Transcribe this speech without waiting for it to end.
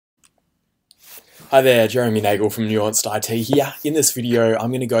Hi there, Jeremy Nagel from Nuanced IT here. In this video, I'm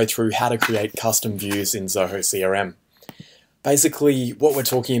going to go through how to create custom views in Zoho CRM. Basically, what we're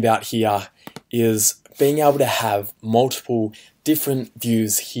talking about here is being able to have multiple different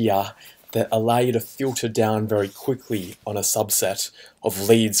views here that allow you to filter down very quickly on a subset of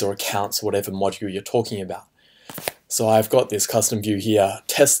leads or accounts or whatever module you're talking about. So I've got this custom view here,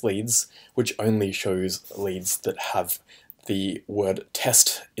 test leads, which only shows leads that have the word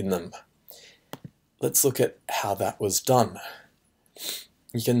test in them. Let's look at how that was done.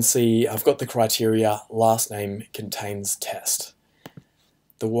 You can see I've got the criteria last name contains test.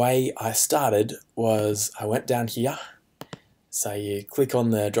 The way I started was I went down here, so you click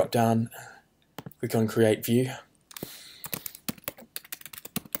on the drop down, click on create view.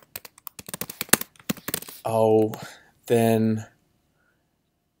 I'll then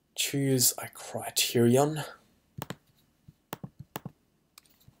choose a criterion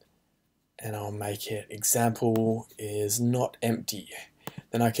and I'll make it example is not empty.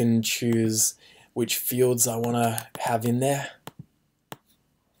 Then I can choose which fields I want to have in there.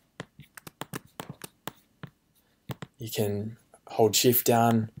 You can hold shift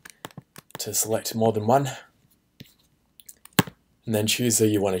down to select more than one and then choose who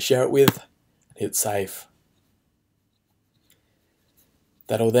you want to share it with, hit save.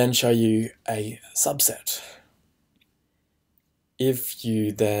 That'll then show you a subset. If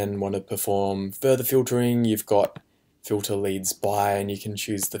you then want to perform further filtering, you've got filter leads by and you can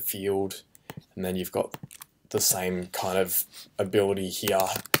choose the field, and then you've got the same kind of ability here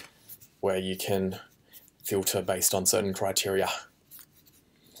where you can filter based on certain criteria.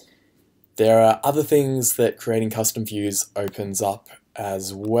 There are other things that creating custom views opens up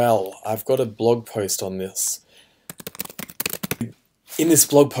as well. I've got a blog post on this. In this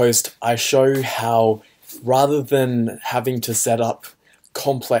blog post, I show how rather than having to set up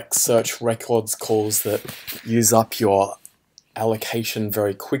complex search records calls that use up your allocation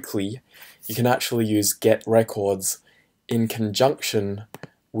very quickly, you can actually use get records in conjunction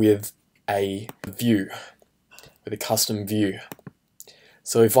with a view, with a custom view.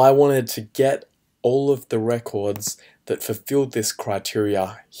 So if I wanted to get all of the records that fulfilled this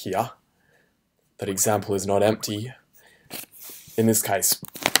criteria here, that example is not empty, in this case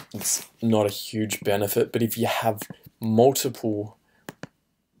it's not a huge benefit, but if you have multiple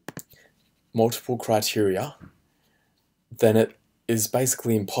criteria, then it is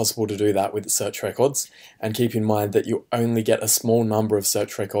basically impossible to do that with search records. And keep in mind that you only get a small number of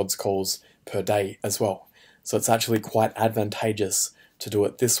search records calls per day as well. So it's actually quite advantageous to do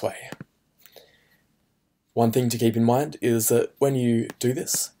it this way. One thing to keep in mind is that when you do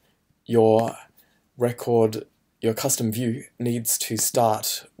this, your custom view needs to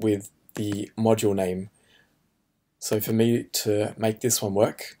start with the module name. So for me to make this one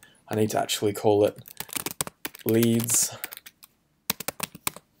work, I need to actually call it leads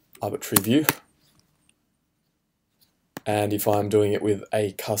arbitrary view. And if I'm doing it with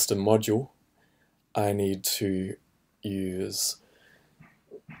a custom module, I need to use,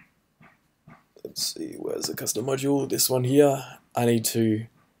 let's see, where's the custom module? This one here. I need to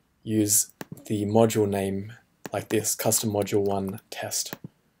use the module name like this, custom module 1 test.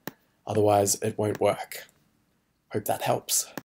 Otherwise it won't work. Hope that helps.